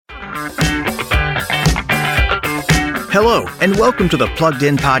Hello, and welcome to the Plugged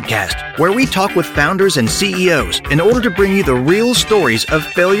In Podcast, where we talk with founders and CEOs in order to bring you the real stories of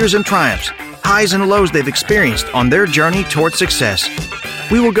failures and triumphs, highs and lows they've experienced on their journey toward success.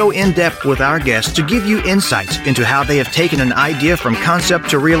 We will go in depth with our guests to give you insights into how they have taken an idea from concept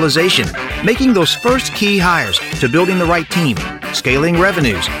to realization, making those first key hires to building the right team, scaling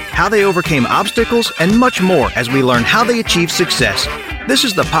revenues, how they overcame obstacles, and much more as we learn how they achieved success. This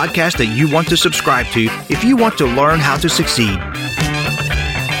is the podcast that you want to subscribe to if you want to learn how to succeed.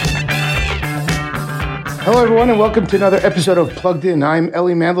 Hello, everyone, and welcome to another episode of Plugged In. I'm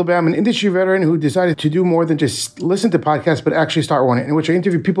Ellie Mandelbaum, an industry veteran who decided to do more than just listen to podcasts, but actually start one, in which I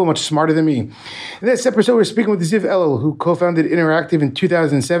interview people much smarter than me. In this episode, we're speaking with Ziv Elul, who co-founded Interactive in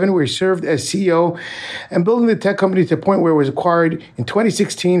 2007, where he served as CEO and building the tech company to the point where it was acquired in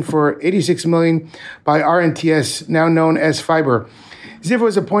 2016 for $86 million by RNTS, now known as Fiber. Ziv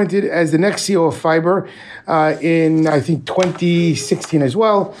was appointed as the next CEO of Fiber in, I think, 2016 as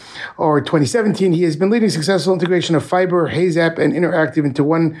well, or 2017. He has been leading successful integration of Fiber, HeyZap, and Interactive into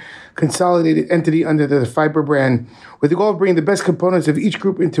one consolidated entity under the Fiber brand, with the goal of bringing the best components of each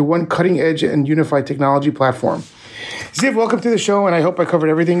group into one cutting-edge and unified technology platform. Ziv, welcome to the show, and I hope I covered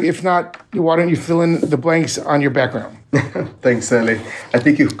everything. If not, why don't you fill in the blanks on your background? Thanks, Ellie. I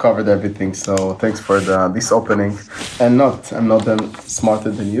think you've covered everything, so thanks for this opening. I'm not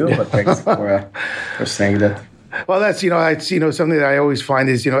smarter than you, but thanks for saying that. Well, that's, something that I always find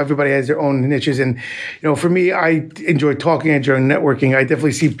is, everybody has their own niches. And, for me, I enjoy talking, I enjoy networking. I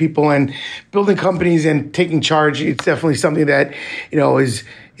definitely see people and building companies and taking charge. It's definitely something that, is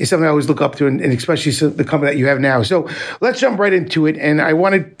something I always look up to, and especially the company that you have now. So let's jump right into it. And I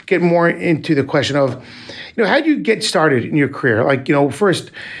want to get more into the question of, how do you get started in your career? Like,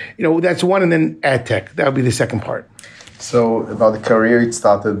 first, that's one, and then ad tech. That would be the second part. So about the career, it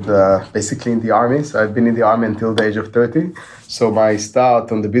started basically in the army. So I've been in the army until the age of 30. So my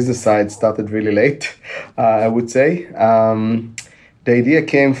start on the business side started really late, I would say. The idea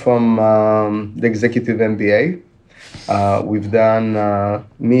came from the executive MBA. We've done,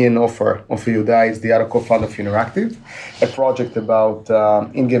 me and Ofer Yehuda is the other co-founder of Interactive, a project about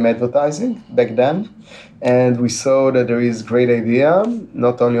in-game advertising back then. And we saw that there is great idea,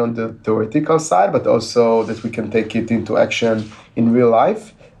 not only on the theoretical side, but also that we can take it into action in real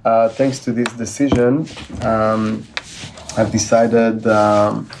life. Thanks to this decision, I've decided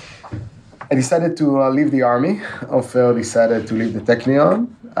to leave the army. Ofer decided to leave the Technion,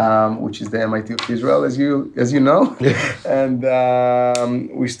 which is the MIT of Israel, as you know. And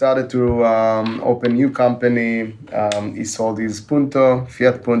we started to open new company. He sold his Punto,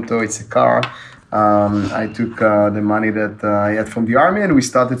 Fiat Punto. It's a car. I took the money that I had from the army, and we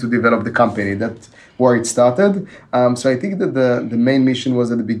started to develop the company. That's where it started. So I think that the main mission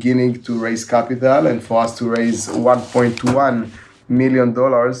was at the beginning to raise capital, and for us to raise $1.1 million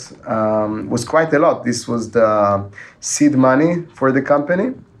was quite a lot. This was the seed money for the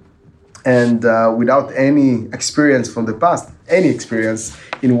company. And without any experience from the past, any experience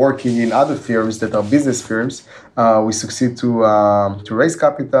in working in other firms that are business firms, we succeed to raise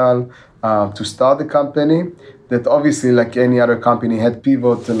capital, to start the company. That obviously, like any other company, had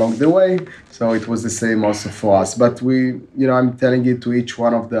pivot along the way. So it was the same also for us. But I'm telling it to each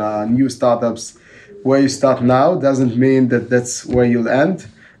one of the new startups, where you start now doesn't mean that that's where you'll end.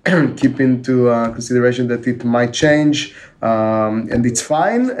 Keep into consideration that it might change, and it's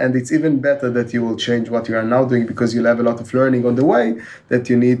fine, and it's even better that you will change what you are now doing, because you'll have a lot of learning on the way that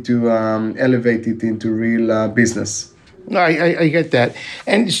you need to elevate it into real business. I get that.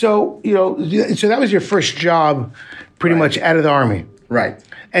 And so, so that was your first job pretty much out of the army. Right.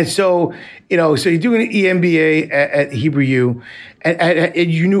 And so, so you're doing an EMBA at Hebrew U, and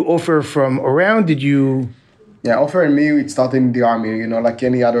you knew Ofer from around, did you? Yeah, Ofer and me, it started in the army, like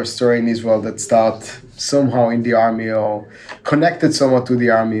any other story in Israel that start somehow in the army or connected somewhat to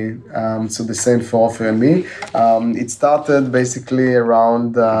the army. So the same for Ofer and me. It started basically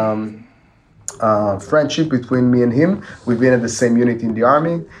around friendship between me and him. We've been at the same unit in the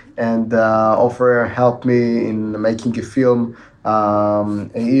army, and Ofer helped me in making a film a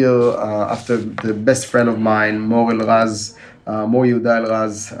year after the best friend of mine, Mor Yehuda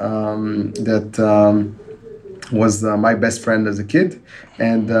Elraz, that was my best friend as a kid.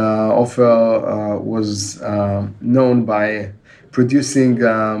 And Ofer was known by producing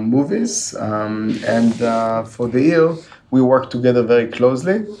movies. And for the year, we worked together very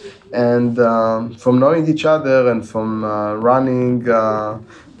closely. And from knowing each other and from running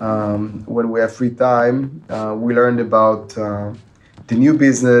when we have free time, we learned about the new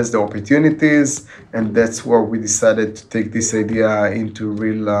business, the opportunities, and that's where we decided to take this idea into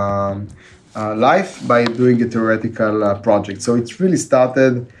real life by doing a theoretical project. So it really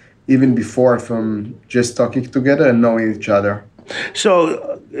started even before from just talking together and knowing each other.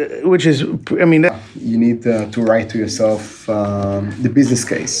 So, which is, I mean, you need to write to yourself the business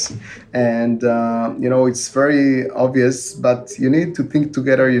case. And, it's very obvious, but you need to think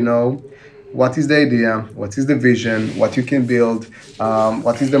together, what is the idea, what is the vision, what you can build,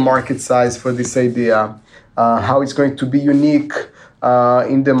 what is the market size for this idea, how it's going to be unique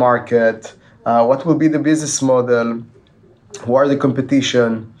in the market, what will be the business model, who are the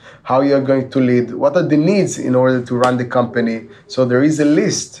competition, how you are going to lead, what are the needs in order to run the company. So there is a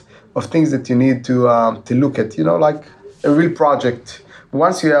list of things that you need to look at, like a real project.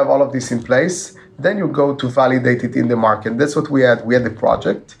 Once you have all of this in place, then you go to validate it in the market. That's what we had. We had the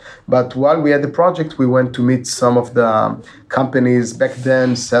project. But while we had the project, we went to meet some of the companies back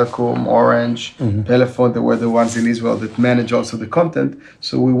then, Cellcom, Orange, Pelephone. They were the ones in Israel that manage also the content.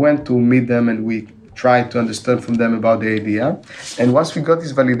 So we went to meet them and we tried to understand from them about the idea. And once we got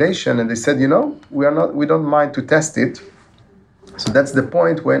this validation and they said, we don't mind to test it. So that's the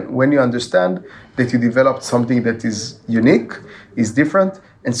point when you understand that you developed something that is unique, is different,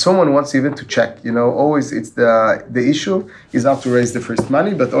 and someone wants even to check. Always it's the issue is how to raise the first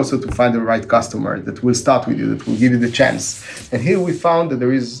money, but also to find the right customer that will start with you, that will give you the chance. And here we found that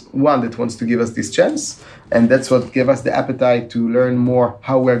there is one that wants to give us this chance, and that's what gave us the appetite to learn more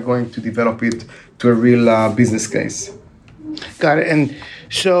how we're going to develop it to a real business case. Got it. And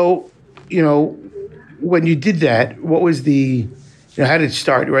so, when you did that, what was how did it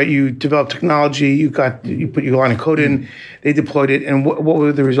start, right? You developed technology, you put your line of code in, they deployed it, and what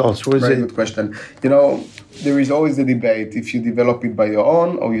were the results? Very good question. There is always the debate if you develop it by your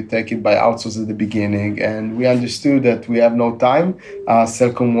own or you take it by outsource at the beginning. And we understood that we have no time.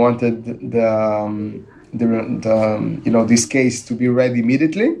 Cellcom wanted this case to be ready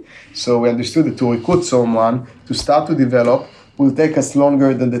immediately. So we understood that to recruit someone to start to develop will take us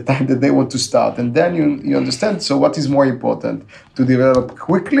longer than the time that they want to start. And then you understand, so what is more important? To develop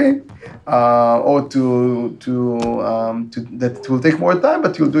quickly or to that it will take more time,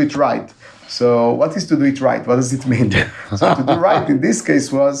 but you'll do it right. So what is to do it right? What does it mean? So to do right in this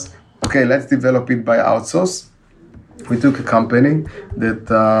case was, okay, let's develop it by outsource. We took a company that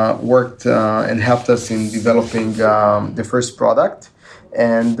worked and helped us in developing the first product.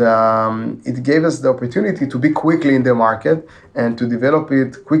 And it gave us the opportunity to be quickly in the market and to develop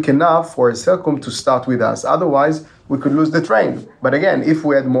it quick enough for Cellcom to start with us. Otherwise, we could lose the train. But again, if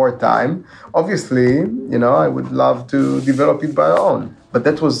we had more time, obviously, I would love to develop it by our own. But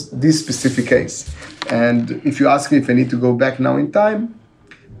that was this specific case. And if you ask me if I need to go back now in time,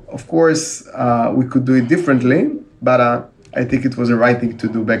 of course, we could do it differently. But I think it was the right thing to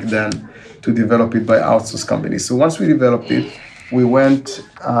do back then to develop it by outsource companies. So once we developed it, we went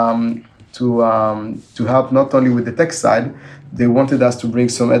to help not only with the tech side, they wanted us to bring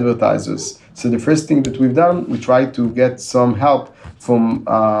some advertisers. So the first thing that we've done, we tried to get some help from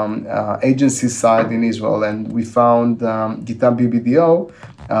agency side in Israel. And we found Gitam BBDO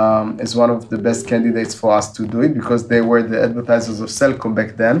as one of the best candidates for us to do it because they were the advertisers of Cellcom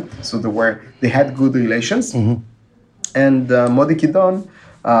back then. So they had good relations. Mm-hmm. And Modi Kidon,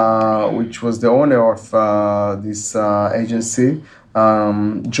 which was the owner of this agency,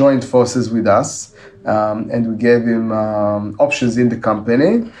 joined forces with us, and we gave him options in the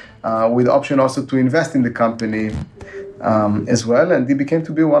company, with the option also to invest in the company as well. And he became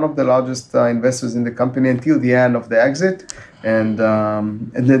to be one of the largest investors in the company until the end of the exit. And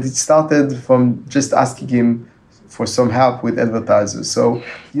then it started from just asking him for some help with advertisers. So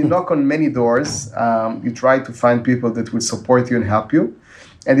you knock on many doors, you try to find people that will support you and help you.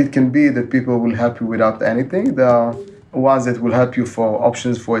 And it can be that people will help you without anything. There are ones that will help you for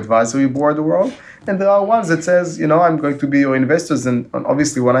options for advisory board world. And there are ones that says, I'm going to be your investors. And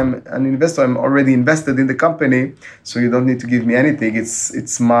obviously when I'm an investor, I'm already invested in the company. So you don't need to give me anything.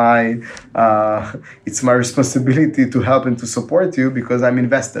 It's my responsibility to help and to support you because I'm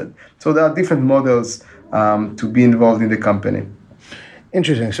invested. So there are different models to be involved in the company.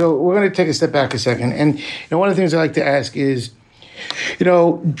 Interesting. So we're going to take a step back a second. And one of the things I like to ask is,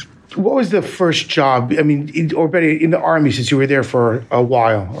 what was the first job? I mean, or better, in the Army, since you were there for a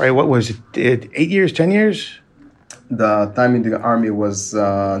while, right? What was it, 8 years, 10 years? The time in the Army was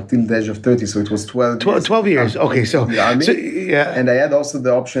till the age of 30, so it was 12 years. 12 years, okay. So, the Army. Yeah. And I had also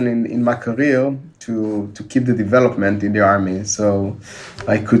the option in my career to keep the development in the Army. So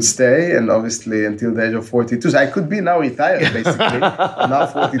I could stay, and obviously until the age of 42. So I could be now retired, basically. I'm now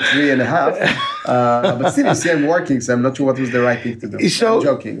 43 and a half. But still, you see, I'm working, so I'm not sure what was the right thing to do. So, I'm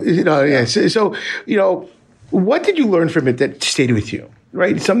joking. Yeah. So, what did you learn from it that stayed with you?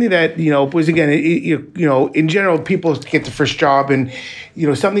 right? Something that, was, again, in general, people get the first job and,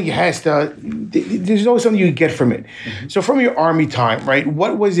 something there's always something you get from it. Mm-hmm. So from your Army time, right,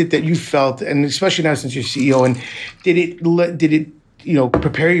 what was it that you felt, and especially now since you're CEO, and did it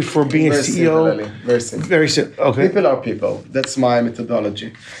prepare you for being a CEO? Very simple. Very simple. Okay. People are people. That's my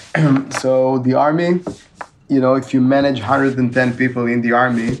methodology. So the Army, if you manage 110 people in the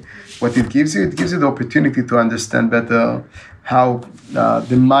Army, what it gives you the opportunity to understand better how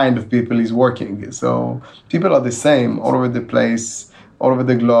the mind of people is working. So people are the same all over the place, all over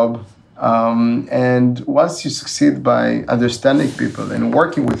the globe. And once you succeed by understanding people and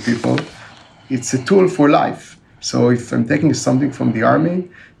working with people, it's a tool for life. So if I'm taking something from the Army,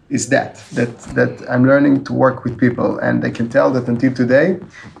 it's that I'm learning to work with people. And I can tell that until today,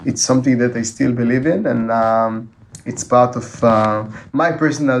 it's something that I still believe in. And it's part of my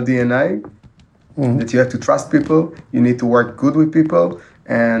personal DNA. Mm-hmm. That you have to trust people, you need to work good with people,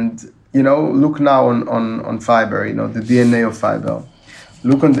 and look now on Fiverr, the DNA of Fiverr.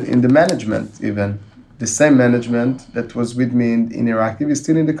 Look in the management, even the same management that was with me in Interactive is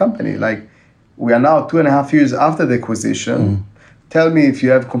still in the company. Like, we are now 2.5 years after the acquisition. Mm-hmm. Tell me if you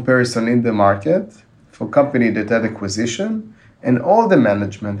have comparison in the market for company that had acquisition, and all the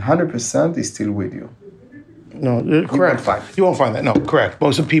management, 100% is still with you. No, correct. You won't find that. No, correct.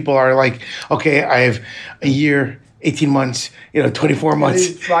 Most of the people are like, okay, I have a year, 18 months, 24 months.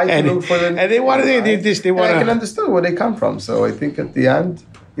 They try to look for them. And they want to, they want to. I can understand where they come from. So I think at the end,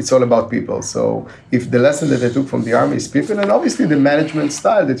 it's all about people. So if the lesson that I took from the Army is people, and obviously the management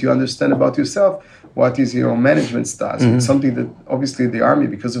style that you understand about yourself, what is your management style? So it's something that obviously the Army,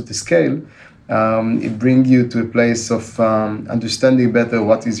 because of the scale, it brings you to a place of understanding better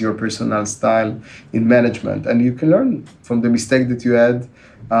what is your personal style in management. And you can learn from the mistake that you had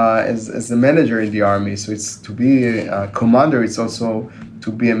as a manager in the Army. So it's to be a commander, it's also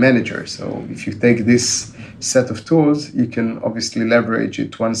to be a manager. So if you take this set of tools, you can obviously leverage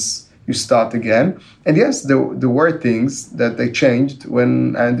it once you start again. And yes, there were things that they changed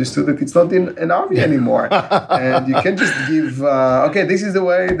when I understood that it's not in an army anymore. And you can just give, okay, this is the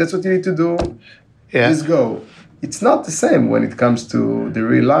way, that's what you need to do, just go. It's not the same when it comes to the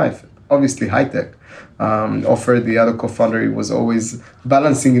real life. Obviously, high tech. Ofer, the other co-founder, he was always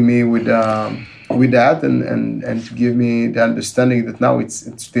balancing me with that and to give me the understanding that now it's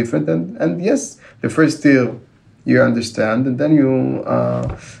different. And yes, the first year you understand, and then you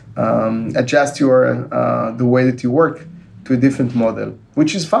adjust the way that you work to a different model,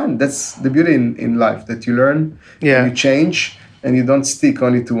 which is fine. That's the beauty in life, that you learn, you change, and you don't stick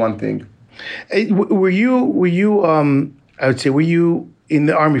only to one thing. Were you? I would say, were you in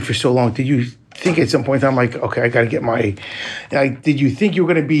the Army for so long? Did you think at some point in time, like, okay, I got to get my, did you think you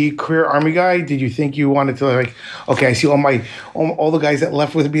were going to be a career Army guy? Did you think you wanted to, like, okay, I see all the guys that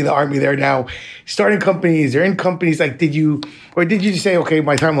left with me in the Army, they're now starting companies, they're in companies, like, did you just say, okay,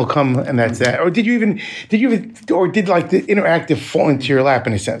 my time will come and that's that? Or did like the Interactive fall into your lap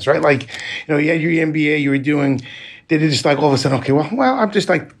in a sense, right? Like, you had your MBA, you were doing, did it just like all of a sudden, okay, well, I'm just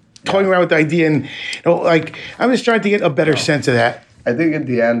like toying around with the idea and, like, I'm just trying to get a better sense of that. I think at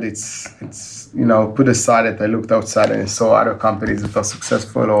the end, it's put aside that I looked outside and I saw other companies that are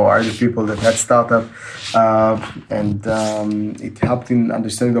successful or other people that had startup, and it helped in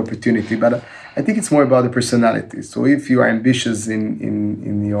understanding the opportunity. But I think it's more about the personality. So if you are ambitious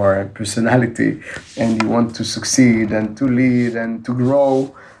in your personality and you want to succeed and to lead and to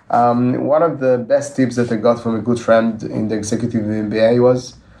grow, one of the best tips that I got from a good friend in the executive MBA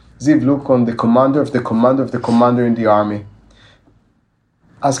was, Ziv, look on the commander of the commander of the commander in the Army.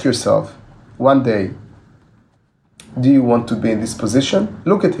 Ask yourself, one day, do you want to be in this position?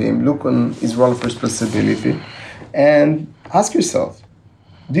 Look at him, look on his role of responsibility, and ask yourself,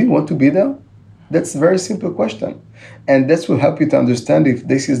 do you want to be there? That's a very simple question. And that will help you to understand if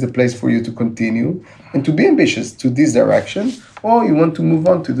this is the place for you to continue and to be ambitious to this direction, or you want to move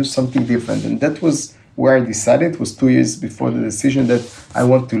on to do something different. And that was where I decided. It was 2 years before the decision that I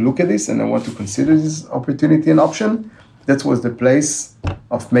want to look at this and I want to consider this opportunity and option. That was the place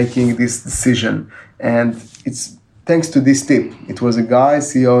of making this decision. And it's thanks to this tip. It was a guy,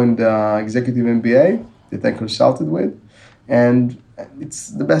 CEO in the executive MBA that I consulted with. And it's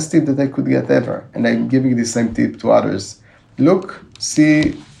the best tip that I could get ever. And I'm giving the same tip to others. Look,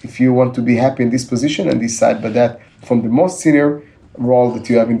 see if you want to be happy in this position and decide by that from the most senior role that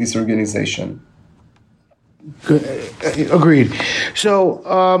you have in this organization. Good. Agreed. So,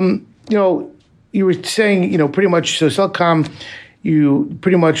 you were saying, pretty much, so Cellcom, you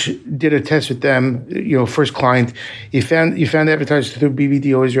pretty much did a test with them, first client. You found advertisers through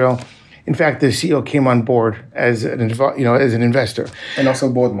BBDO Israel, In fact, the CEO came on board as an investor And also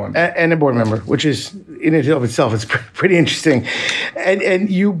board member. and a board member, which is in and of itself, it's pretty interesting. And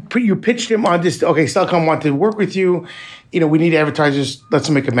you pitched him on this. Okay, Cellcom wanted to work with you. We need advertisers. Let's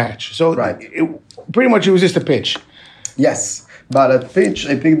make a match. So Right. Pretty much it was just a pitch. Yes, but at pitch,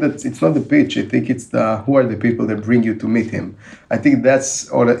 I think that it's not the pitch. I think it's who are the people that bring you to meet him. I think that's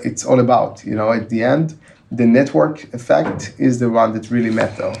all it's all about. At the end, the network effect is the one that really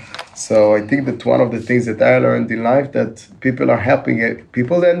matters. So I think that one of the things that I learned in life that people are helping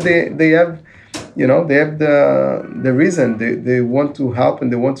people, and they have, they have the reason they want to help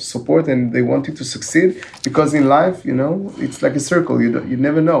and they want to support and they want you to succeed, because in life, it's like a circle. You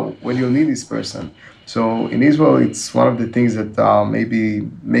never know when you'll need this person. So in Israel, it's one of the things that maybe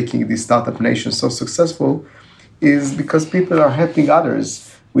making this startup nation so successful is because people are helping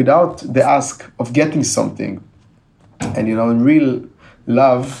others without the ask of getting something. And real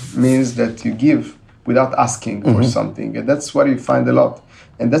love means that you give without asking for something. And that's what you find a lot.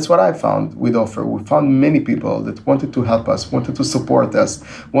 And that's what I found with Ofer. We found many people that wanted to help us, wanted to support us,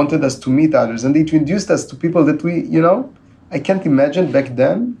 wanted us to meet others, and they introduced us to people that we, I can't imagine back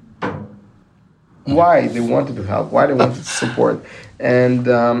then why they wanted to help, why they wanted to support. And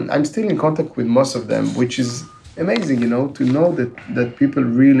I'm still in contact with most of them, which is amazing, to know that people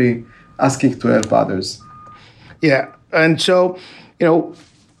really asking to help others. Yeah. And so,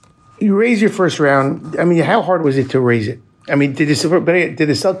 you raised your first round. I mean, how hard was it to raise it? I mean, did the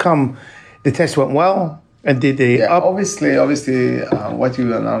Cellcom, the test went well? And did they up? Obviously, what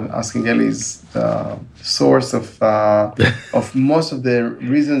you are now asking, Eli, is the source of most of the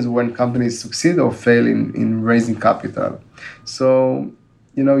reasons when companies succeed or fail in raising capital. So,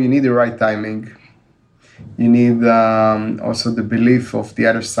 you need the right timing. You need also the belief of the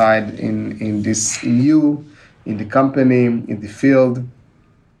other side in you, in the company, in the field.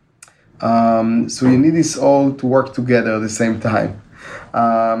 So you need this all to work together at the same time.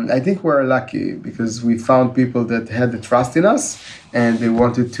 I think we're lucky because we found people that had the trust in us and they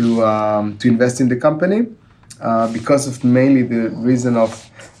wanted to invest in the company because of mainly the reason of,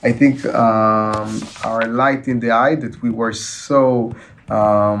 I think, our light in the eye that we were so,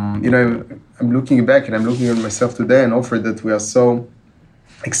 I'm looking back and I'm looking at myself today and Ofer that we are so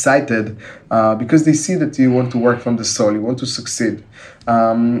excited because they see that you want to work from the soul, you want to succeed.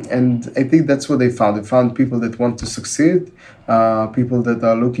 And I think that's what they found. They found people that want to succeed, people that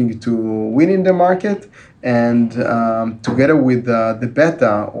are looking to win in the market, and together with the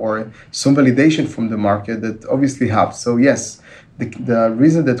beta or some validation from the market that obviously helps. So yes, the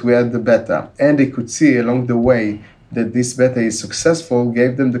reason that we had the beta and they could see along the way that this beta is successful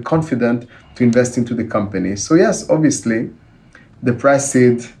gave them the confidence to invest into the company. So yes, obviously, the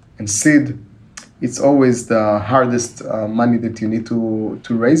pre-seed and seed, it's always the hardest money that you need to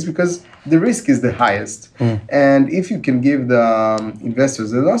raise because the risk is the highest. And if you can give the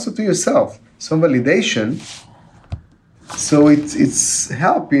investors and also to yourself some validation, so it's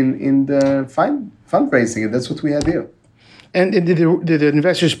help in the fundraising, and that's what we had here. And did the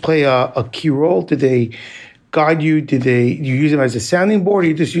investors play a key role? Did they guide you? Did you use them as a sounding board, or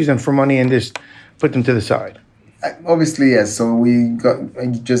you just use them for money and just put them to the side? Obviously, yes. So I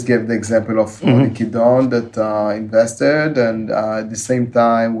just gave the example of Ronnie Kidon that invested, and at the same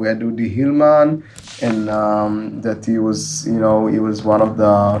time we had Udi Hillman, and that he was one of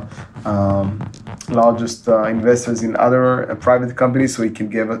the largest investors in other private companies. So he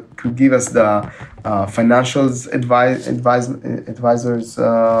could give us the financials advisors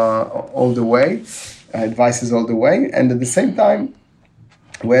all the way, advices all the way, and at the same time,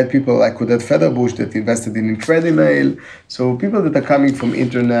 we had people like Oded Federbush that invested in Incredimail. So people that are coming from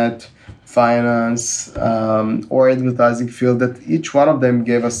internet, finance, or advertising field, that each one of them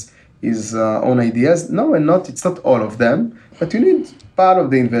gave us his own ideas. No, it's not all of them, but you need part of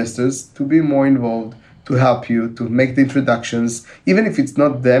the investors to be more involved, to help you, to make the introductions. Even if it's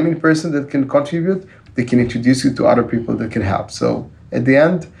not them in person that can contribute, they can introduce you to other people that can help. So at the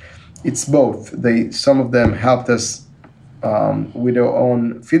end, it's both. Some of them helped us with their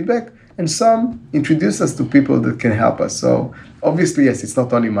own feedback, and some introduce us to people that can help us. So obviously, yes, it's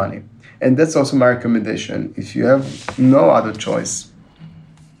not only money. And that's also my recommendation. If you have no other choice,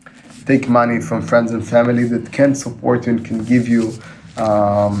 take money from friends and family that can support you and can give you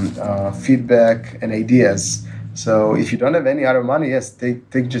feedback and ideas. So if you don't have any other money, yes,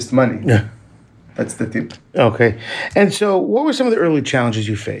 take just money. Yeah. That's the tip. Okay. And so what were some of the early challenges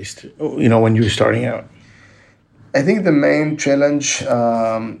you faced, when you were starting out? I think the main challenge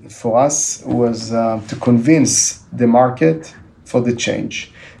for us was to convince the market for the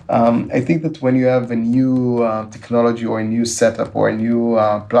change. I think that when you have a new technology or a new setup or a new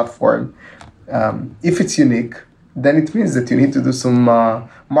platform, if it's unique, then it means that you need to do some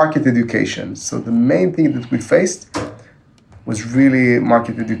market education. So the main thing that we faced was really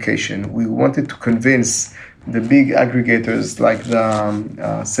market education. We wanted to convince the big aggregators like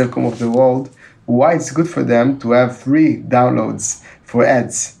the Cellcom of the world why it's good for them to have free downloads for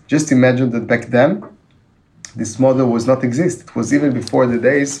ads. Just imagine that back then, this model was not exist. It was even before the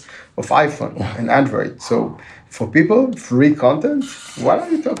days of iPhone and Android. So for people, free content, what are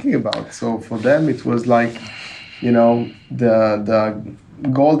you talking about? So for them, it was like, the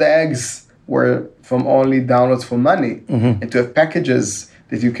gold eggs were from only downloads for money, and to have packages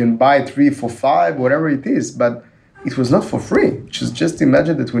that you can buy 3 for 5, whatever it is, but it was not for free. Just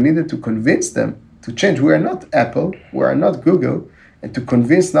imagine that we needed to convince them to change. We are not Apple, we are not Google, and to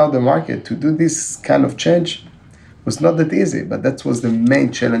convince now the market to do this kind of change was not that easy, but that was the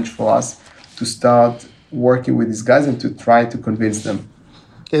main challenge for us, to start working with these guys and to try to convince them.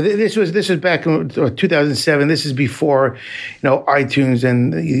 This was back in 2007. This is before, iTunes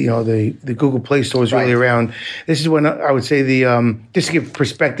and the Google Play Store was really around. This is when I would say just to give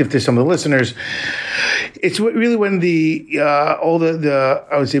perspective to some of the listeners, it's really when all the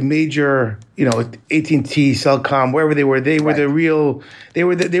I would say major AT&T, Cellcom, wherever they were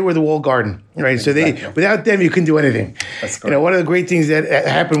the walled garden, right? Exactly. So without them you couldn't do anything. That's correct. One of the great things that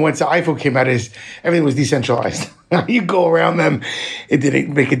happened once the iPhone came out is everything was decentralized. You go around them, it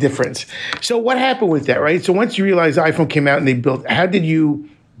didn't make a difference. So what happened with that, right? So once you realized the iPhone came out and they built, how did you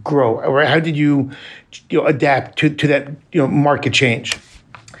grow, or how did you adapt to that market change?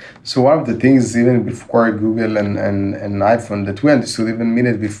 So one of the things, even before Google and iPhone, that we understood even a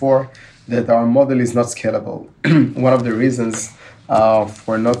minute before, that our model is not scalable. One of the reasons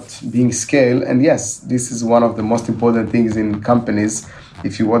for not being scaled, and yes, this is one of the most important things in companies.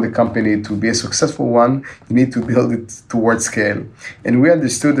 If you want a company to be a successful one, you need to build it towards scale. And we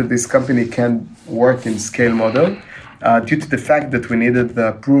understood that this company can work in scale model due to the fact that we needed the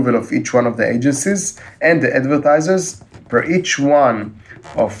approval of each one of the agencies and the advertisers per each one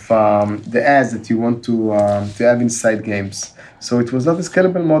of the ads that you want to have inside games. So it was not a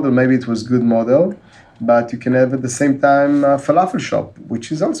scalable model. Maybe it was a good model, but you can have at the same time a falafel shop,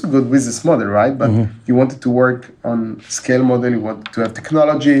 which is also a good business model, right? But you wanted to work on scale model, you wanted to have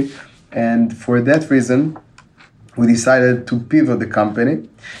technology. And for that reason, we decided to pivot the company.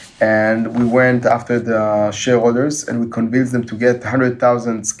 And we went after the shareholders and we convinced them to get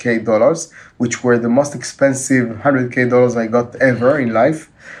 $100,000, which were the most expensive $100,000 I got ever in life.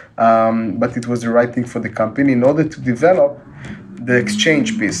 But it was the right thing for the company in order to develop the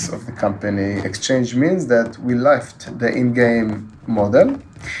exchange piece of the company. Exchange means that we left the in-game model.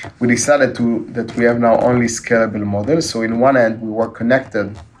 We decided that we have now only scalable model. So in one end, we were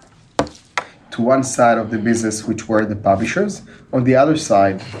connected to one side of the business, which were the publishers. On the other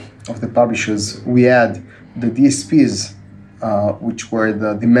side of the publishers, we had the DSPs, which were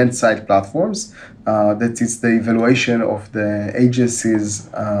the demand-side platforms. That is the evaluation of the agencies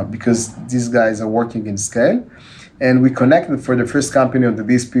because these guys are working in scale. And we connected for the first company on the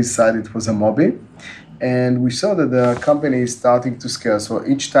DSP side, it was Amobee. And we saw that the company is starting to scale. So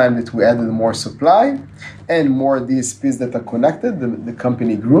each time that we added more supply and more DSPs that are connected, the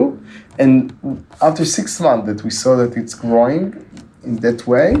company grew. And after 6 months that we saw that it's growing in that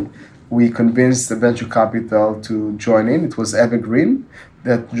way, we convinced the venture capital to join in. It was Evergreen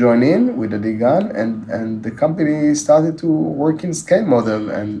that joined in with the Digan, and the company started to work in scale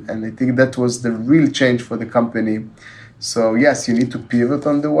model. And I think that was the real change for the company. So yes, you need to pivot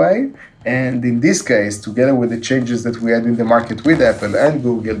on the way. And in this case, together with the changes that we had in the market with Apple and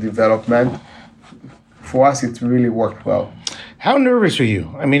Google development, for us, it really worked well. How nervous were you?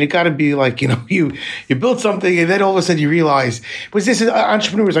 I mean, it got to be like, you built something and then all of a sudden you realize, because this is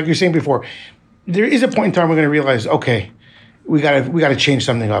entrepreneurs, like you were saying before, there is a point in time we're going to realize, okay, we got to change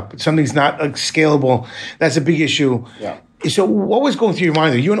something up. Something's not scalable. That's a big issue. Yeah. So what was going through your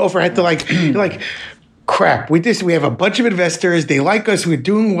mind? You and Ofer had to crap, with this, we have a bunch of investors. They like us. We're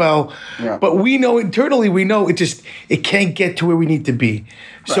doing well. Yeah. But we know internally, it can't get to where we need to be.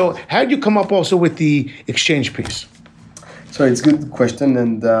 Right. So how did you come up also with the exchange piece? So it's a good question.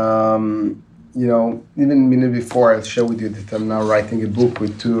 And, even a minute before, I'll share with you that I'm now writing a book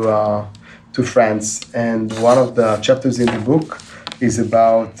with two friends. And one of the chapters in the book is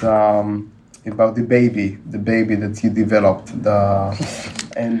about the baby that you developed.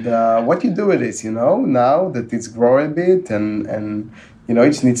 And what you do with it, now that it's growing a bit and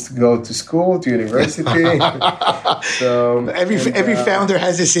it needs to go to school, to university. So every founder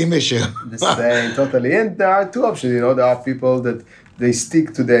has the same issue. The same, totally. And there are two options, there are people that They stick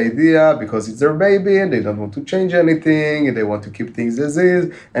to the idea because it's their baby and they don't want to change anything and they want to keep things as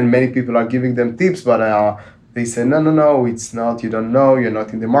is. And many people are giving them tips, but they say, no, it's not, you don't know, you're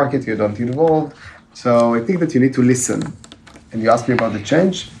not in the market, you're not involved. So I think that you need to listen. And you asked me about the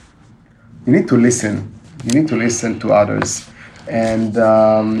change. You need to listen. You need to listen to others. And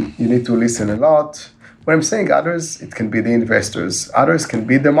you need to listen a lot. When I'm saying others, it can be the investors. Others can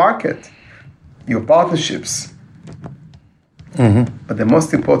be the market, your partnerships. Mm-hmm. But the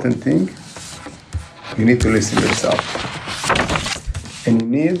most important thing, you need to listen to yourself. And you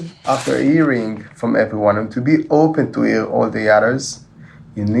need, after hearing from everyone and to be open to hear all the others,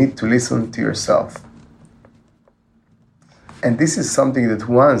 you need to listen to yourself. And this is something that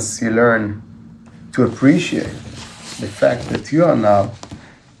once you learn to appreciate the fact that you are now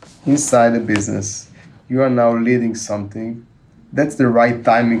inside a business, you are now leading something, that's the right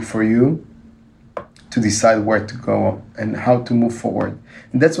timing for you to decide where to go and how to move forward.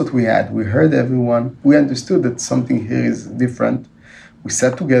 And that's what we had. We heard everyone. We understood that something here is different. We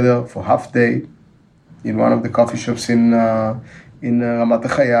sat together for half day in one of the coffee shops in Ramat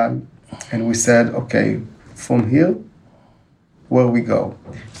HaChayal, and we said, okay, from here, where we go?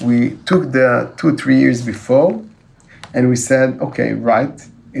 We took the 2-3 years before, and we said, okay, right,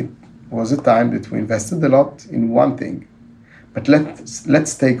 it was a time that we invested a lot in one thing. But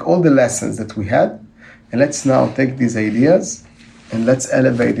let's take all the lessons that we had, and let's now take these ideas and let's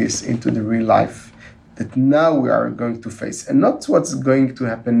elevate this into the real life that now we are going to face. And not what's going to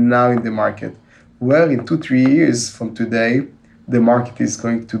happen now in the market, where in 2-3 years from today, the market is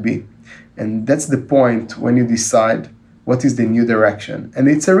going to be. And that's the point when you decide what is the new direction. And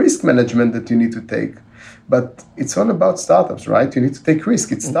it's a risk management that you need to take. But it's all about startups, right? You need to take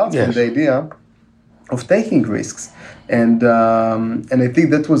risk. It starts from the idea of taking risks. And I think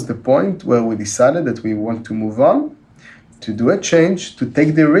that was the point where we decided that we want to move on, to do a change, to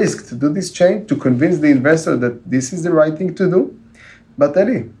take the risk, to do this change, to convince the investor that this is the right thing to do. But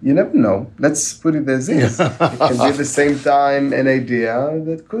Eli, you never know. Let's put it as is. It can be at the same time an idea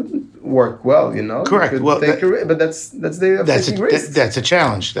that could work well, you know? Correct. Well, but that's the taking risks. That's a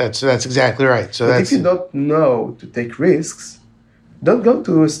challenge. That's exactly right. So but if you don't know to take risks, don't go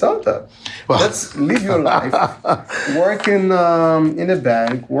to a startup. Well, let's live your life. Work in a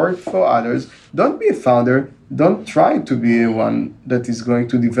bank. Work for others. Don't be a founder. Don't try to be one that is going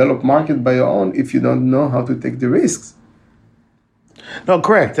to develop market by your own if you don't know how to take the risks. No,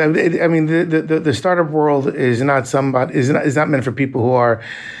 correct. I mean, the startup world is not meant for people who are,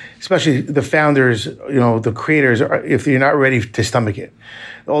 especially the founders, the creators, if you're not ready to stomach it.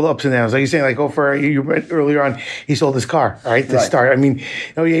 All the ups and downs. Like you're saying, like Ofer, you read earlier on, he sold his car, right? To start. I mean,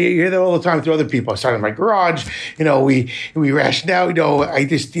 you hear that all the time through other people. I started in my garage, we rationed out, I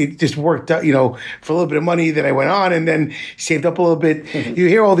just worked out, for a little bit of money, then I went on and then saved up a little bit. Mm-hmm. You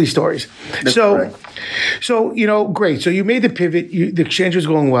hear all these stories. That's correct. So, great. So you made the pivot, the exchange was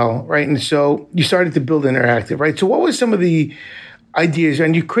going well, right? And so you started to build Interactive, right? So what was some of the ideas,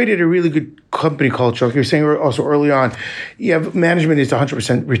 and you created a really good company culture. Like you were saying also early on, you have management is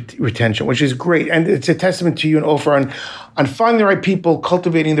 100% retention, which is great. And it's a testament to you and Ofer on finding the right people,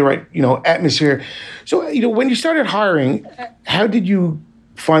 cultivating the right, atmosphere. So, when you started hiring, how did you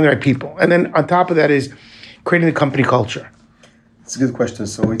find the right people? And then on top of that is creating the company culture. It's a good question.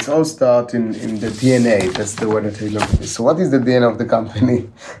 So it's all start in the DNA. That's the word that I look at this. So what is the DNA of the company?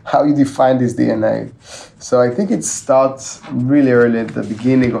 How you define this DNA? So I think it starts really early at the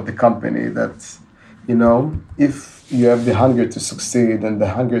beginning of the company that, if you have the hunger to succeed and the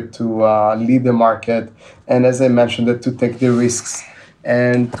hunger to lead the market, and as I mentioned, that to take the risks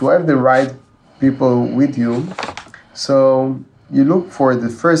and to have the right people with you. So you look for the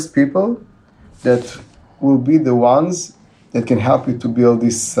first people that will be the ones that can help you to build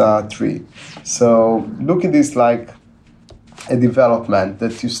this tree. So look at this like a development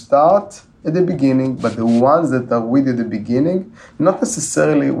that you start at the beginning, but the ones that are with you at the beginning not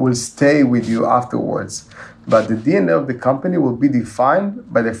necessarily will stay with you afterwards. But the DNA of the company will be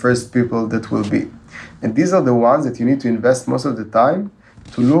defined by the first people that will be. And these are the ones that you need to invest most of the time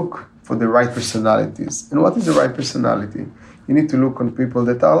to look for the right personalities. And what is the right personality? You need to look on people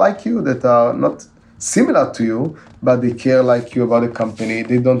that are like you, that are not similar to you, but they care like you about the company.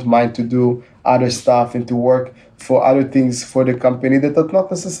 They don't mind to do other stuff and to work for other things for the company that are not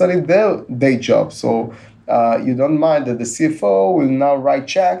necessarily their day job. So you don't mind that the CFO will now write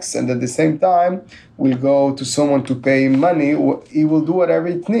checks and at the same time will go to someone to pay him money. He will do whatever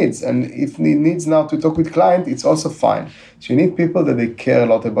it needs. And if he needs now to talk with client, it's also fine. So you need people that they care a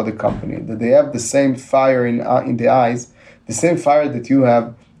lot about the company, that they have the same fire in the eyes, the same fire that you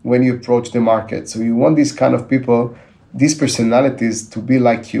have when you approach the market. So you want these kind of people these personalities to be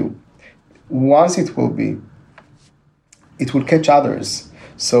like you. Once it will catch others.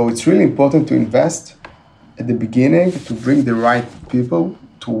 So it's really important to invest at the beginning to bring the right people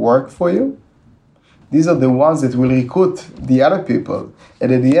to work for you. These are the ones that will recruit the other people.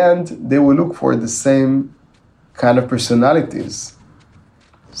 And at the end, they will look for the same kind of personalities.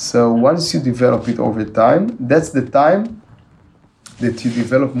 So once you develop it over time, that's the time that you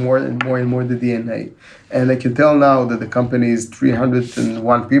develop more and more and more the DNA. And I can tell now that the company is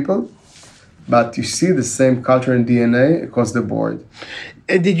 301 people, but you see the same culture and DNA across the board.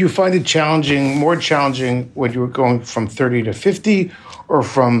 And did you find it more challenging when you were going from 30 to 50 or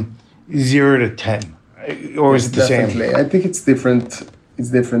from 0 to 10? Or is it the same? Definitely. I think it's different. It's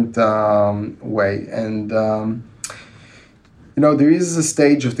different way. And, there is a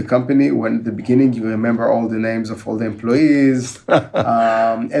stage of the company when at the beginning you remember all the names of all the employees.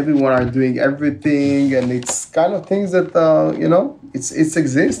 Everyone are doing everything. And it's kind of things that, it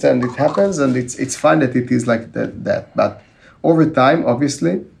exists and it happens. And it's fine that it is like that. But over time,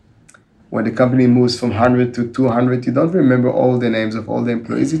 obviously, when the company moves from 100 to 200, you don't remember all the names of all the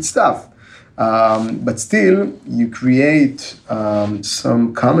employees. It's tough. But still, you create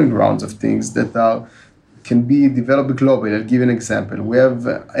some common grounds of things that can be developed globally. I'll give you an example. We have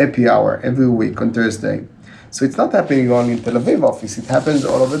happy hour every week on Thursday. So it's not happening only in Tel Aviv office. It happens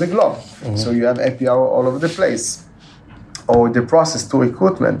all over the globe. Mm-hmm. So you have happy hour all over the place. Or the process to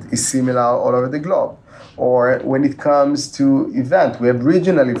recruitment is similar all over the globe. Or when it comes to event, we have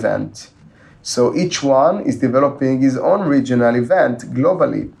regional event. So each one is developing his own regional event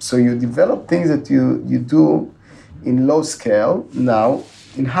globally. So you develop things that you do in low scale, now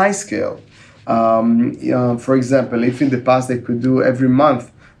in high scale. For example, if in the past they could do every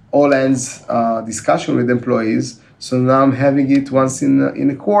month all ends discussion with employees, so now I'm having it once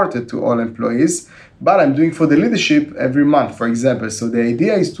in a quarter to all employees, but I'm doing for the leadership every month, for example. So the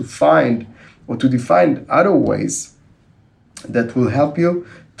idea is to find or to define other ways that will help you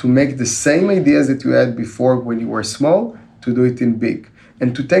to make the same ideas that you had before when you were small, to do it in big.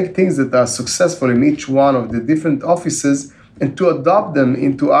 And to take things that are successful in each one of the different offices and to adopt them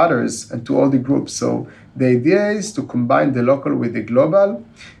into others and to all the groups. So the idea is to combine the local with the global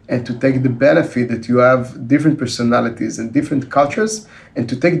and to take the benefit that you have different personalities and different cultures and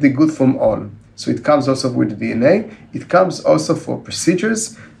to take the good from all. So it comes also with the DNA. It comes also for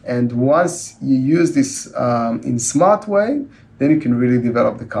procedures. And once you use this in smart way, then you can really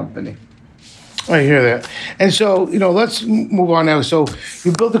develop the company. I hear that. And so, let's move on now. So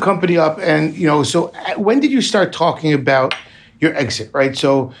you built the company up and, so when did you start talking about your exit, right?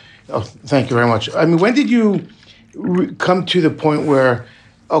 So, thank you very much. I mean, when did you come to the point where,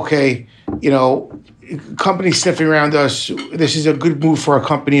 okay, company sniffing around us, this is a good move for our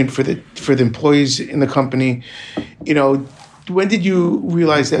company and for the employees in the company. When did you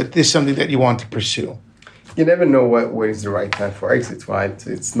realize that this is something that you want to pursue? You never know what is the right time for exit, right?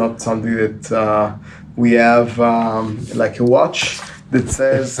 It's not something that we have like a watch that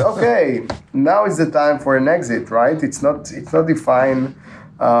says, okay, now is the time for an exit, right? It's not defined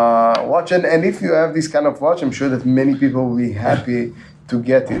watch. And if you have this kind of watch, I'm sure that many people will be happy to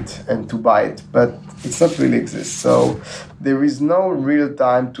get it and to buy it, but it's not really exist. So there is no real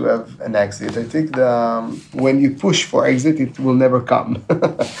time to have an exit. I think when you push for exit, it will never come.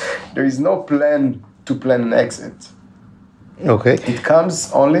 There is no plan to plan an exit. Okay. It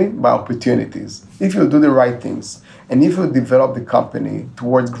comes only by opportunities. If you do the right things and if you develop the company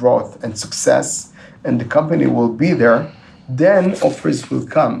towards growth and success and the company will be there, then offers will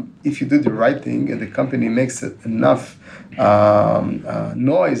come. If you do the right thing and the company makes enough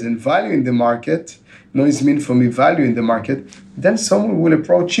noise and value in the market, noise means for me value in the market, then someone will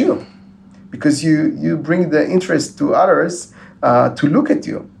approach you because you bring the interest to others to look at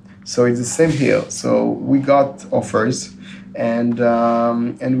you. So it's the same here. So we got offers and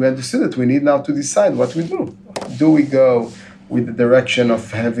we understood that we need now to decide what we do. Do we go with the direction of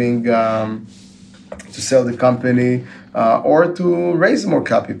having to sell the company or to raise more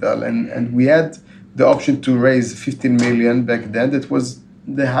capital? And we had the option to raise 15 million back then. That was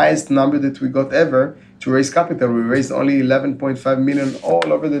the highest number that we got ever to raise capital. We raised only 11.5 million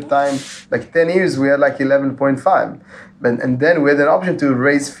all over the time. Like 10 years, we had like 11.5. And then we had an option to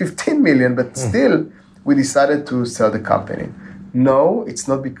raise 15 million, but still we decided to sell the company. No, it's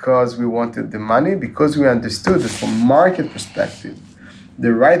not because we wanted the money, because we understood that from market perspective,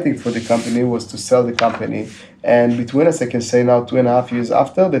 the right thing for the company was to sell the company. And between us, I can say now 2.5 years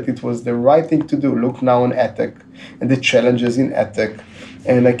after that it was the right thing to do. Look now on EdTech and the challenges in EdTech.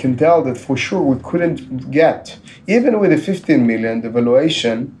 And I can tell that for sure we couldn't get, even with the 15 million, the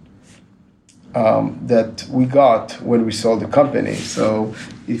valuation that we got when we sold the company. So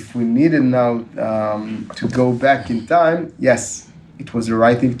if we needed now to go back in time, yes, it was the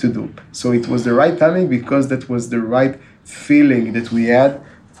right thing to do. So it was the right timing because that was the right feeling that we had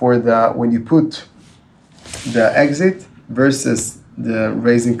for when you put the exit versus the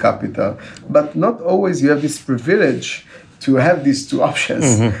raising capital. But not always you have this privilege to have these two options.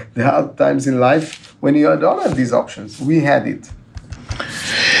 Mm-hmm. There are times in life when you don't have these options. We had it.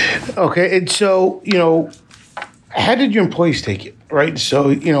 Okay, and so, how did your employees take it, right? So,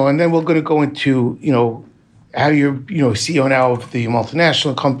 and then we're going to go into, how you're, CEO now of the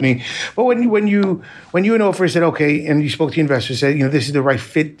multinational company. But when you and Ofer said, okay, and you spoke to investors, said, this is the right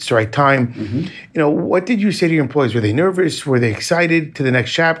fit, it's the right time. Mm-hmm. What did you say to your employees? Were they nervous? Were they excited to the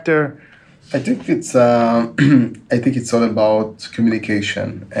next chapter? I think it's all about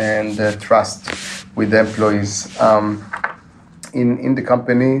communication and trust with the employees. In the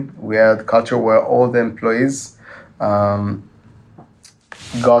company, we had culture where all the employees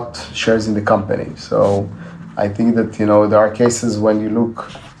got shares in the company. So I think that, there are cases when you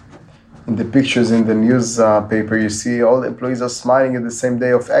look in the pictures in the newspaper, you see all the employees are smiling at the same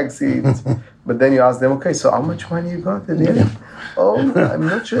day of exit. But then you ask them, okay, so how much money you got at the end? Oh, I'm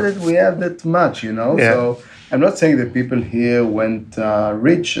not sure that we have that much, Yeah. So I'm not saying that people here went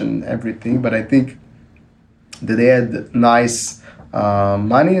rich and everything, but I think that they had nice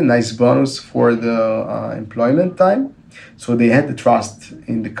money, a nice bonus for the employment time. So they had the trust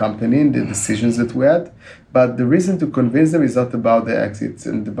in the company and the decisions that we had. But the reason to convince them is not about the exits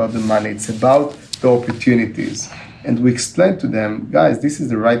and about the money. It's about the opportunities. And we explained to them, guys, this is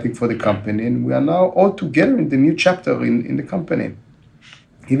the right thing for the company. And we are now all together in the new chapter in the company.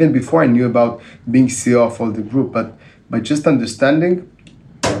 Even before I knew about being CEO of all the group, but by just understanding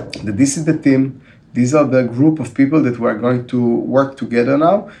that this is the team, these are the group of people that we are going to work together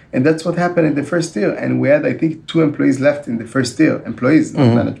now. And that's what happened in the first year. And we had, I think, 2 employees left in the first year, employees,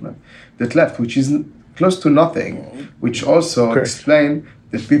 not management, that left, which is close to nothing, which also explained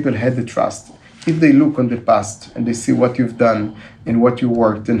that people had the trust. If they look on the past and they see what you've done and what you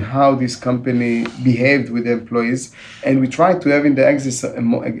worked and how this company behaved with the employees, and we try to have in the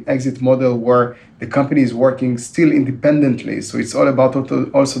exit model where the company is working still independently. So it's all about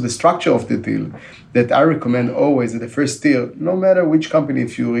also the structure of the deal that I recommend always at the first deal, no matter which company,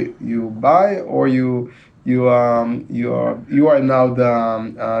 if you buy or you are now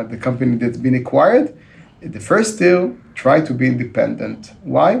the company that's been acquired, at the first deal, try to be independent.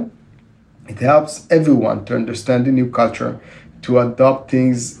 Why? It helps everyone to understand the new culture, to adopt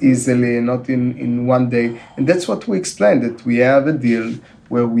things easily and not in one day. And that's what we explained, that we have a deal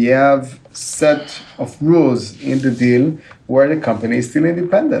where we have set of rules in the deal where the company is still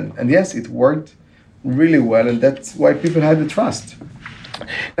independent. And yes, it worked really well, and that's why people had the trust.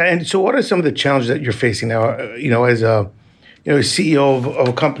 And so what are some of the challenges that you're facing now, as a CEO of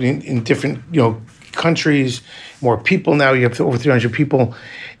a company in different, countries, more people now, you have over 300 people,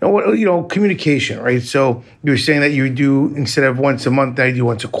 communication, right? So you were saying that you do, instead of once a month, now you do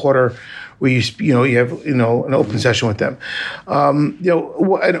once a quarter, where you have, an open session with them.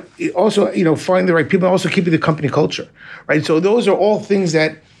 Also, finding the right people, and also keeping the company culture, right? So those are all things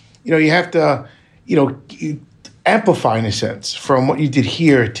that, you have to, amplify in a sense from what you did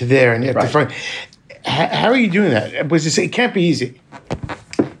here to there, and you have to find. How are you doing that? Because it can't be easy.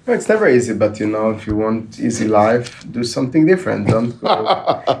 No, it's never easy, but if you want easy life, do something different. Don't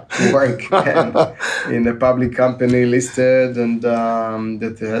go work in a public company listed and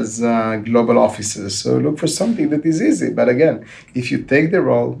that has global offices. So look for something that is easy. But again, if you take the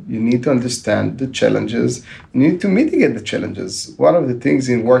role, you need to understand the challenges. You need to mitigate the challenges. One of the things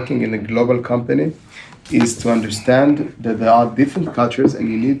in working in a global company is to understand that there are different cultures and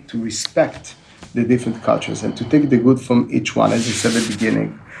you need to respect the different cultures and to take the good from each one, as I said at the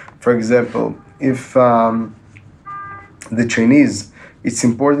beginning. For example, if the Chinese, it's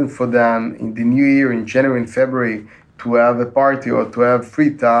important for them in the new year, in January and February, to have a party or to have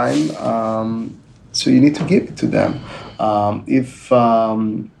free time, so you need to give it to them. If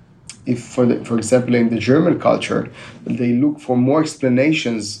for example, in the German culture, they look for more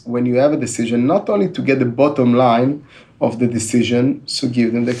explanations when you have a decision, not only to get the bottom line of the decision, so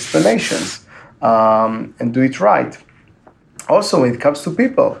give them the explanations and do it right. Also, when it comes to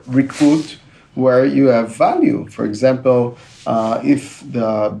people, recruit where you have value. For example, if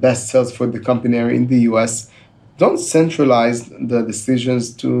the best sales for the company are in the US, don't centralize the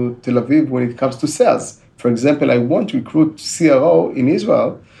decisions to Tel Aviv when it comes to sales. For example, I want to recruit CRO in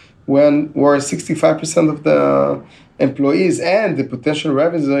Israel where 65% of the employees and the potential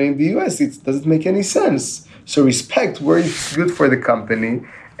revenues are in the US. It doesn't make any sense. So respect where it's good for the company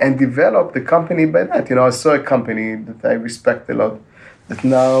and develop the company by that. You know, I saw a company that I respect a lot that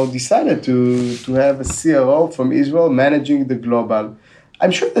now decided to have a CRO from Israel managing the global.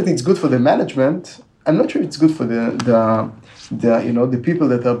 I'm sure that it's good for the management. I'm not sure it's good for the people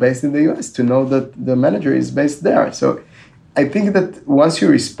that are based in the US to know that the manager is based there. So I think that once you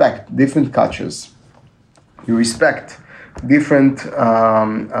respect different cultures, you respect different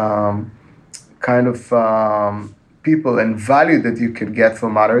kind of people and value that you can get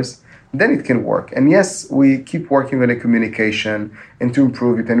from others, then it can work. And yes, we keep working on the communication and to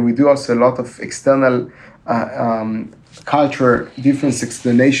improve it. And we do also a lot of external culture difference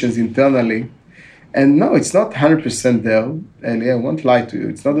explanations internally. And no, it's not 100% there. And I won't lie to you.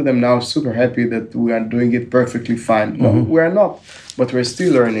 It's not that I'm now super happy that we are doing it perfectly fine. No, we are not. But we're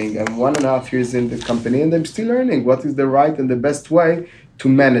still learning. I'm 1.5 years in the company and I'm still learning what is the right and the best way to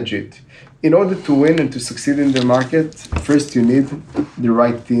manage it. In order to win and to succeed in the market, first you need the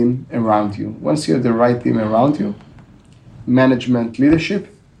right team around you. Once you have the right team around you, management, leadership,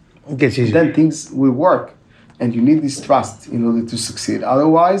 then things will work. And you need this trust in order to succeed.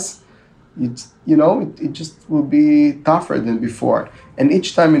 Otherwise, it just will be tougher than before. And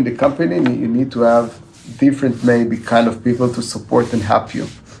each time in the company, you need to have different maybe kind of people to support and help you.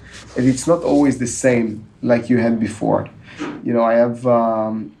 And it's not always the same like you had before. You know, I have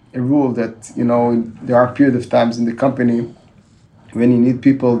a rule that, there are periods of times in the company when you need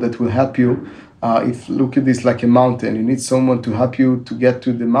people that will help you. If look at this like a mountain, you need someone to help you to get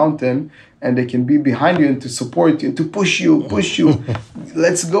to the mountain, and they can be behind you and to support you and to push you.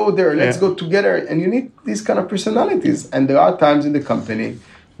 Let's go there. Let's go together. And you need these kind of personalities. And there are times in the company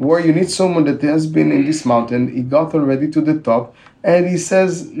where you need someone that has been in this mountain. He got already to the top, and he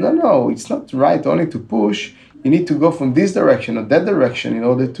says, no, it's not right only to push. You need to go from this direction or that direction in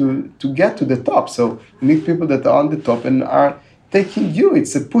order to get to the top. So you need people that are on the top and are taking you.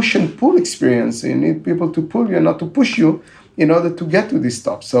 It's a push and pull experience. You need people to pull you and not to push you in order to get to this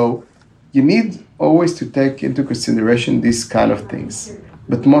top. So you need always to take into consideration these kind of things.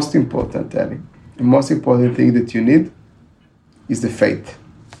 But most important, Eli, the most important thing that you need is the faith.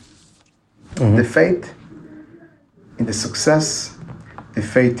 The faith in the success, the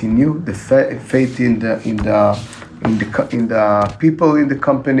faith in you, the faith in the people in the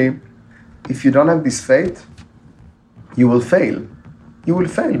company. If you don't have this faith, you will fail. You will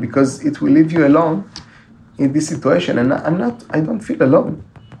fail because it will leave you alone in this situation. And I don't feel alone.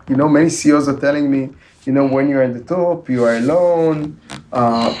 Many CEOs are telling me, when you're at the top, you are alone.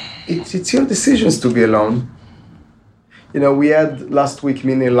 It's your decisions to be alone. We had last week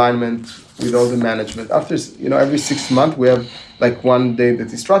mini alignment with all the management. After, every 6 months, we have like one day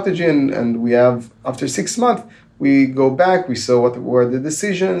that is strategy, and we have, after 6 months, we go back, we saw what were the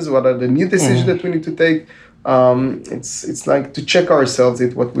decisions, what are the new decisions that we need to take. It's like to check ourselves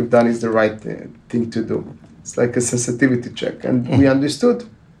if what we've done is the right thing to do. It's like a sensitivity check. And we understood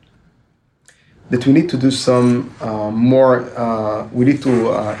that we need to do some we need to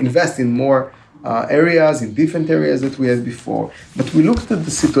invest in more areas, in different areas that we had before. But we looked at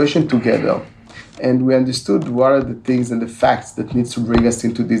the situation together and we understood what are the things and the facts that needs to bring us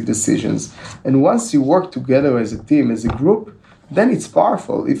into these decisions. And once you work together as a team, as a group, then it's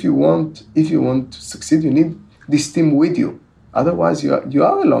powerful. If you want to succeed, you need this team with you. Otherwise, you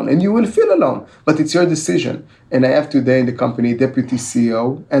are alone and you will feel alone. But it's your decision. And I have today in the company deputy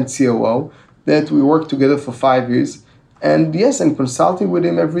CEO and COO that we work together for 5 years. And yes, I'm consulting with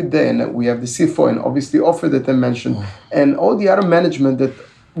him every day. And we have the CFO and obviously Ofer that I mentioned. And all the other management that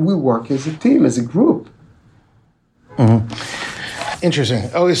we work as a team, as a group. Interesting.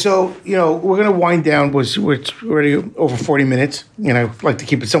 Okay, so, we're going to wind down. We're already over 40 minutes. I'd like to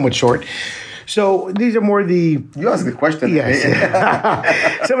keep it somewhat short. So these are more the... You asked the question. Yes.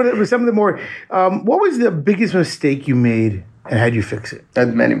 some of the more... what was the biggest mistake you made and how did you fix it? I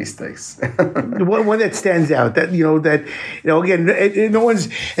had many mistakes. One that stands out that, again, no one's...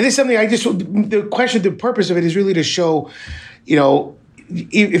 And this is something the purpose of it is really to show,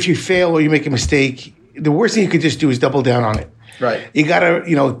 if you fail or you make a mistake, the worst thing you could just do is double down on it. Right. You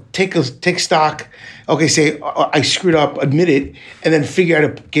gotta, take stock. Okay, say I screwed up, admit it, and then figure out a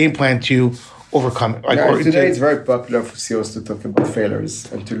game plan to overcome it. Today it's very popular for CEOs to talk about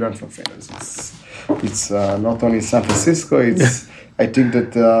failures and to learn from failures. It's not only in San Francisco. I think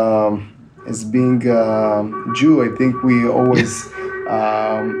that as being Jew, I think we always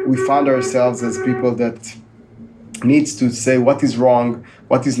we found ourselves as people that needs to say what is wrong,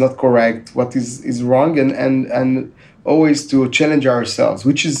 what is not correct, what is wrong, and always to challenge ourselves,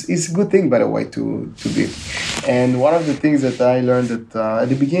 which is a good thing, by the way, to be. And one of the things that I learned that at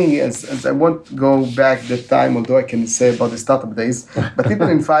the beginning, as I won't go back that time, although I can say about the startup days, but even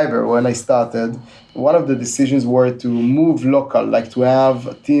in Fiverr, when I started, one of the decisions were to move local, like to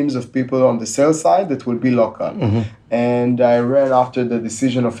have teams of people on the sales side that will be local. Mm-hmm. And I ran after the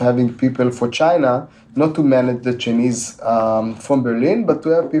decision of having people for China, not to manage the Chinese from Berlin, but to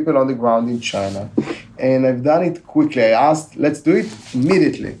have people on the ground in China. And I've done it quickly. I asked, let's do it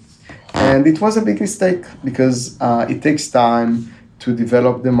immediately. And it was a big mistake because it takes time to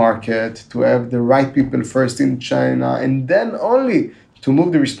develop the market, to have the right people first in China, and then only to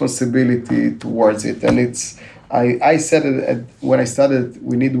move the responsibility towards it. And I said it when I started,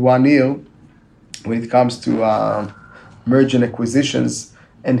 we need 1 year when it comes to merge and acquisitions.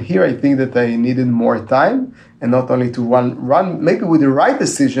 And here I think that I needed more time, and not only to run maybe with the right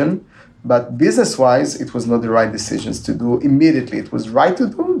decision, but business-wise, it was not the right decisions to do immediately. It was right to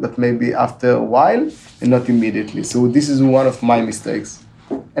do, but maybe after a while and not immediately. So this is one of my mistakes.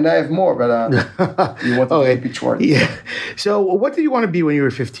 And I have more, but you want to keep it short. Yeah. So what did you want to be when you were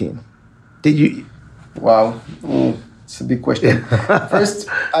 15? Did you? Wow. It's a big question. First,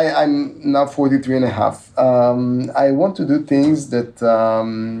 I'm now 43 and a half. I want to do things that,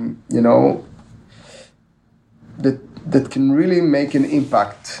 that can really make an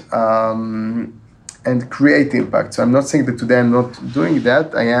impact and create impact. So I'm not saying that today I'm not doing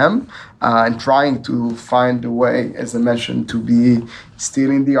that. I am. And trying to find a way, as I mentioned, to be still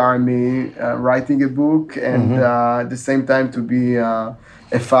in the army, writing a book, and at the same time to be a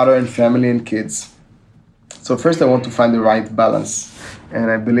father and family and kids. So first I want to find the right balance. And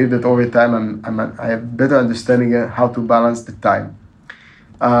I believe that over time I have better understanding of how to balance the time.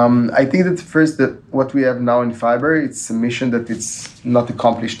 I think that first that what we have now in Fiverr, it's a mission that it's not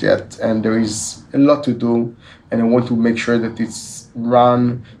accomplished yet, and there is a lot to do, and I want to make sure that it's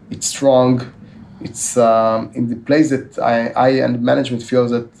run, it's strong, it's in the place that I and management feels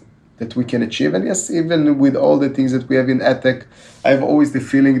that we can achieve. And yes, even with all the things that we have in EdTech, I have always the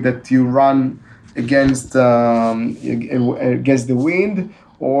feeling that you run against the wind,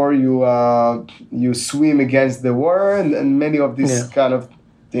 or you swim against the water, and many of these kind of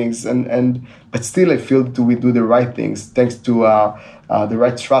things, but still I feel that we do the right things thanks to the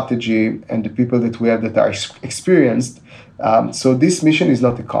right strategy and the people that we have that are experienced. So this mission is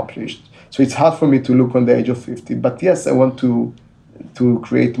not accomplished. So it's hard for me to look on the age of 50. But yes, I want to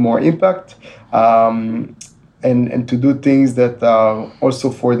create more impact and to do things that are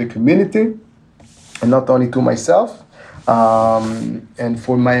also for the community and not only to myself and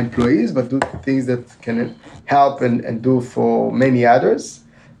for my employees, but do things that can help and do for many others.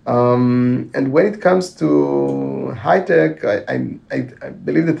 And when it comes to high tech, I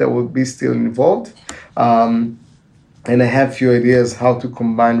believe that I will be still involved. And I have a few ideas how to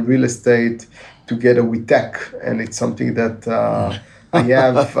combine real estate together with tech. And it's something that I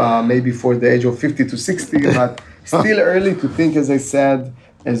have maybe for the age of 50 to 60, but still early to think, as I said,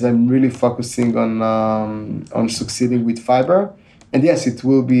 as I'm really focusing on succeeding with Fiverr. And yes, it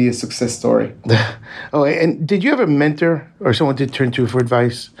will be a success story. Oh, and did you have a mentor or someone to turn to for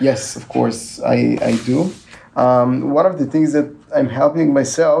advice? Yes, of course, I do. One of the things that I'm helping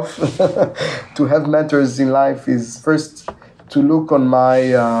myself to have mentors in life is first to look on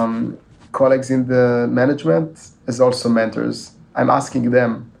my colleagues in the management as also mentors. I'm asking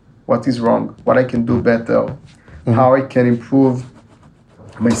them what is wrong, what I can do better, how I can improve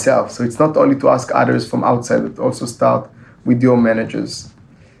myself. So it's not only to ask others from outside, but also start with your managers.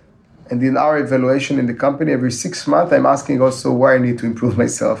 And in our evaluation in the company, every 6 months, I'm asking also where I need to improve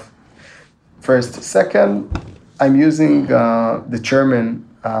myself. First. Second, I'm using the chairman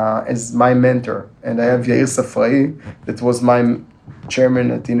as my mentor. And I have Yair Safrai, that was my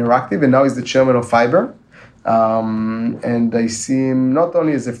chairman at Interactive, and now he's the chairman of Fiverr. And I see him not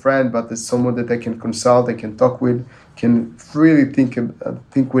only as a friend, but as someone that I can consult, I can talk with, can really think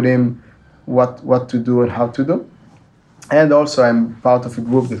with him what to do and how to do. And also I'm part of a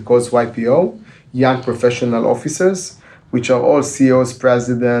group that calls YPO, Young Professional Officers, which are all CEOs,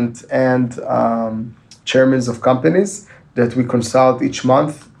 president, and chairmen of companies that we consult each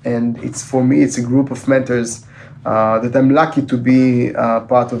month. And it's for me, it's a group of mentors that I'm lucky to be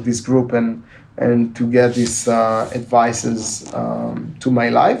part of this group and to get these advices to my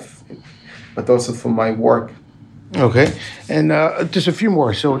life, but also for my work. Okay. And just a few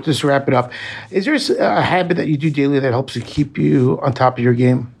more. So just to wrap it up, is there a habit that you do daily that helps to keep you on top of your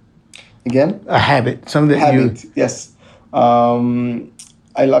game? Again? A habit. Something that yes.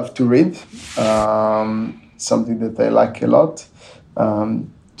 I love to read. Something that I like a lot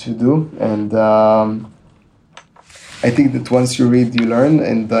to do. And I think that once you read, you learn,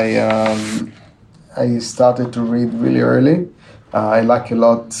 and I started to read really early. I like a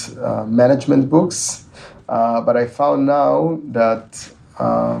lot management books, but I found now that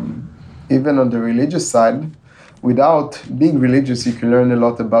even on the religious side, without being religious, you can learn a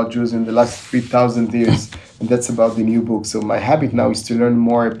lot about Jews in the last 3,000 years, and that's about the new book. So my habit now is to learn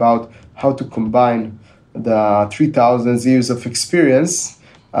more about how to combine the 3,000 years of experience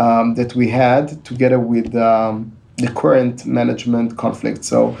that we had together with the current management conflict.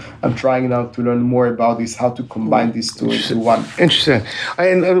 So I'm trying now to learn more about this, how to combine these two into one. Interesting.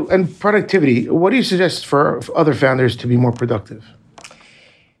 And productivity, what do you suggest for other founders to be more productive?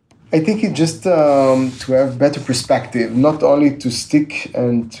 I think it's just to have better perspective, not only to stick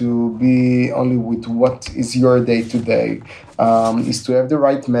and to be only with what is your day-to-day, is to have the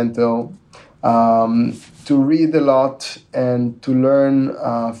right mental, to read a lot and to learn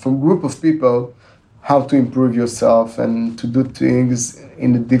from a group of people how to improve yourself and to do things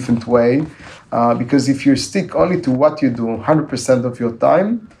in a different way. Because if you stick only to what you do 100% of your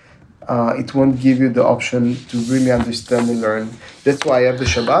time, it won't give you the option to really understand and learn. That's why I have the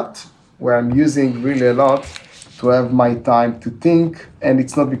Shabbat, where I'm using really a lot to have my time to think. And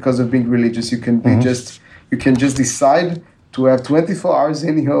it's not because of being religious. You can be you can just decide to have 24 hours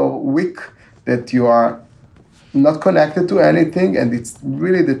in your week that you are not connected to anything, and it's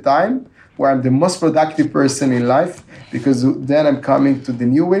really the time where I'm the most productive person in life, because then I'm coming to the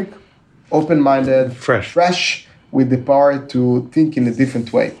new week open-minded, fresh, with the power to think in a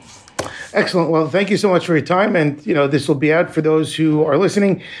different way. Excellent. Well, thank you so much for your time. And, this will be out for those who are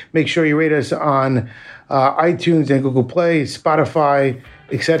listening. Make sure you rate us on iTunes and Google Play, Spotify,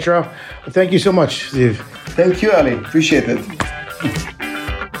 etc. Thank you so much, Ziv. Thank you, Ali. Appreciate it.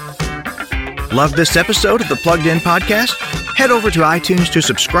 Love this episode of the Plugged In Podcast? Head over to iTunes to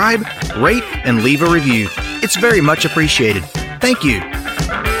subscribe, rate, and leave a review. It's very much appreciated. Thank you.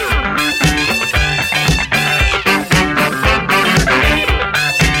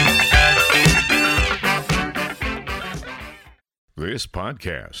 This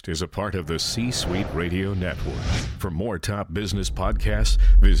podcast is a part of the C-Suite Radio Network. For more top business podcasts,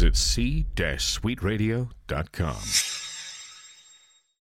 visit c-suiteradio.com.